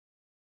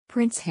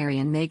Prince Harry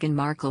and Meghan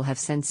Markle have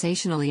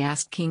sensationally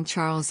asked King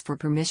Charles for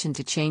permission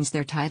to change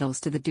their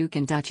titles to the Duke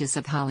and Duchess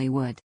of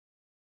Hollywood.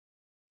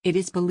 It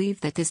is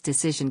believed that this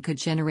decision could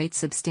generate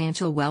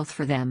substantial wealth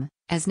for them,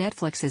 as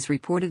Netflix is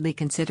reportedly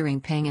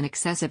considering paying an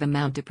excessive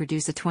amount to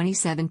produce a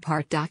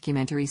 27-part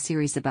documentary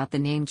series about the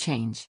name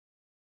change.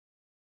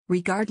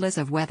 Regardless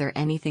of whether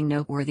anything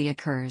noteworthy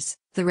occurs,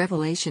 the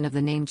revelation of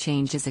the name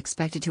change is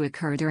expected to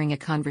occur during a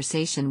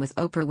conversation with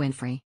Oprah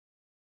Winfrey.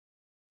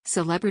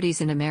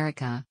 Celebrities in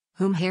America,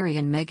 whom Harry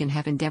and Meghan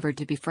have endeavored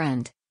to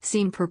befriend,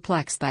 seem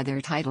perplexed by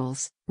their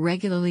titles,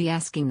 regularly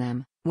asking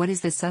them, "What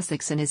is the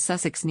Sussex and is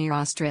Sussex near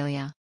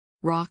Australia?"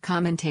 Raw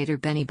commentator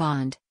Benny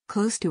Bond,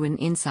 close to an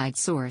inside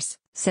source,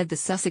 said the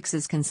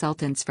Sussex's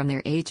consultants from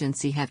their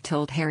agency have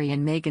told Harry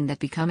and Meghan that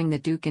becoming the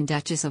Duke and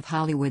Duchess of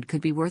Hollywood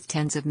could be worth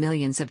tens of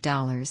millions of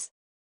dollars.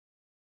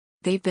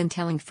 They've been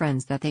telling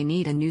friends that they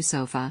need a new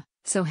sofa,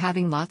 so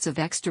having lots of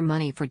extra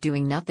money for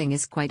doing nothing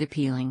is quite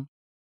appealing.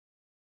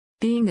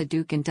 Being the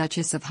Duke and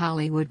Duchess of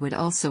Hollywood would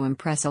also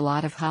impress a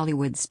lot of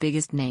Hollywood's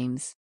biggest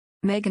names.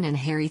 Meghan and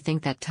Harry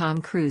think that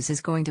Tom Cruise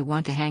is going to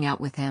want to hang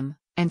out with him,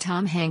 and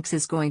Tom Hanks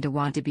is going to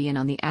want to be in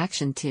on the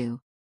action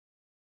too.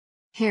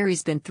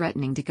 Harry's been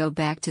threatening to go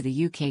back to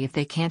the UK if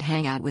they can't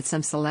hang out with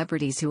some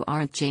celebrities who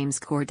aren't James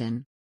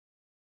Corden.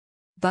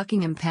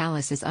 Buckingham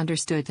Palace is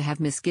understood to have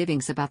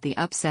misgivings about the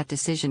upset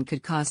decision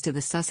could cause to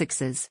the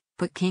Sussexes,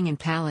 but King and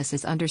Palace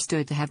is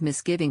understood to have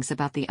misgivings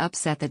about the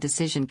upset the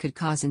decision could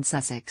cause in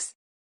Sussex.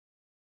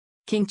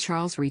 King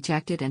Charles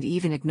rejected and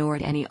even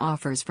ignored any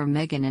offers from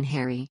Meghan and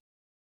Harry.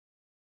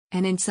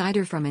 An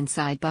insider from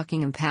inside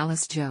Buckingham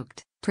Palace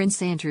joked,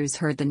 "Prince Andrew's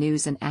heard the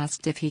news and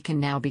asked if he can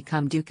now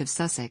become Duke of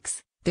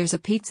Sussex. There's a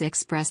Pizza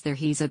Express there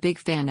he's a big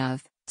fan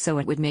of, so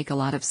it would make a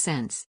lot of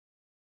sense."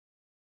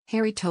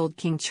 Harry told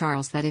King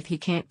Charles that if he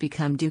can't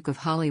become Duke of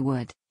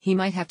Hollywood, he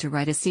might have to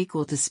write a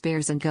sequel to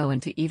Spares and go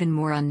into even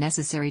more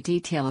unnecessary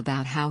detail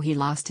about how he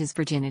lost his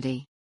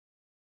virginity.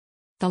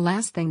 The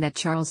last thing that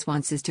Charles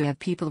wants is to have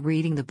people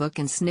reading the book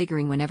and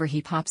sniggering whenever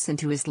he pops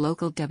into his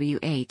local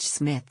W.H.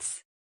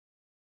 Smith's.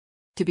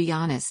 To be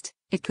honest,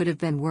 it could have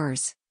been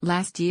worse.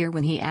 Last year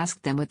when he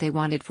asked them what they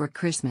wanted for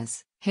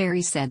Christmas,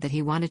 Harry said that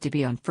he wanted to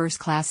be on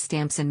first-class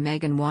stamps and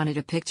Meghan wanted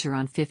a picture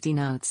on 50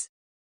 notes.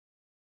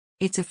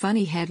 It's a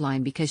funny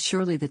headline because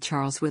surely the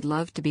Charles would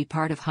love to be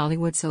part of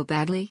Hollywood so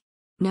badly?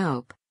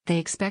 Nope, they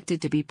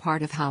expected to be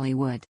part of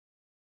Hollywood.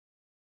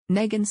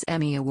 Meghan's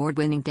Emmy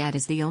Award-winning dad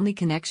is the only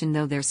connection,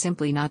 though they're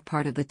simply not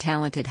part of the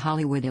talented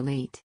Hollywood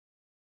elite.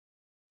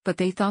 But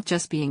they thought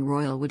just being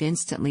royal would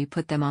instantly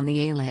put them on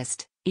the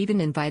A-list, even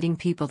inviting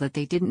people that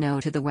they didn't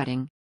know to the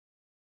wedding.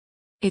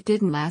 It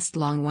didn't last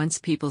long once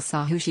people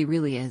saw who she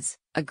really is,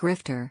 a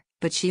grifter,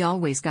 but she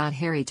always got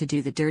Harry to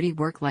do the dirty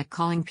work like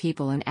calling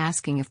people and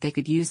asking if they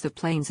could use the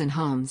planes and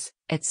homes,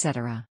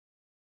 etc.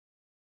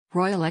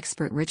 Royal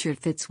expert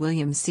Richard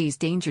Fitzwilliams sees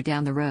danger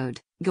down the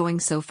road, going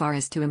so far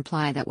as to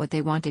imply that what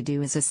they want to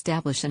do is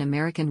establish an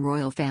American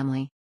royal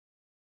family.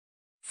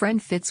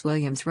 Friend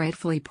Fitzwilliams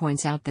rightfully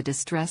points out the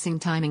distressing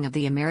timing of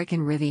the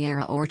American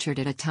Riviera orchard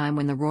at a time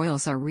when the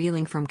royals are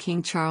reeling from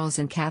King Charles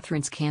and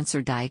Catherine's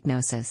cancer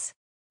diagnosis.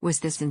 Was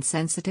this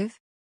insensitive?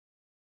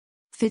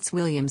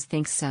 Fitzwilliams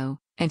thinks so,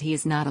 and he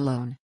is not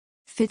alone.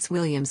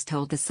 Fitzwilliams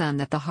told The Sun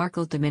that the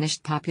Harkle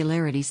diminished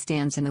popularity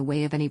stands in the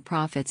way of any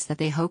profits that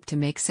they hope to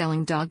make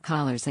selling dog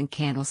collars and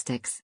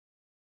candlesticks.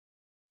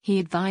 He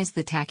advised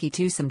the tacky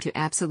twosome to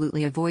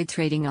absolutely avoid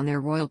trading on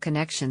their royal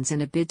connections in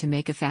a bid to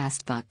make a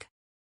fast buck.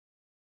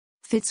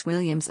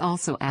 Fitzwilliams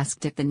also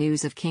asked if the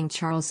news of King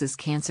Charles's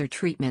cancer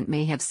treatment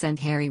may have sent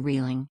Harry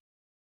reeling.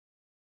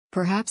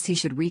 Perhaps he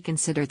should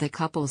reconsider the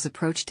couple's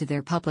approach to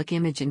their public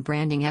image and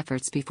branding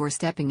efforts before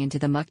stepping into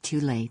the muck too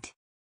late.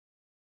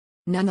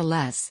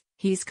 Nonetheless,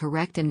 he's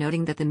correct in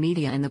noting that the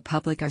media and the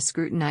public are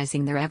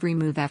scrutinizing their every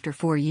move after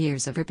 4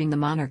 years of ripping the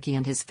monarchy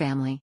and his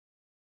family.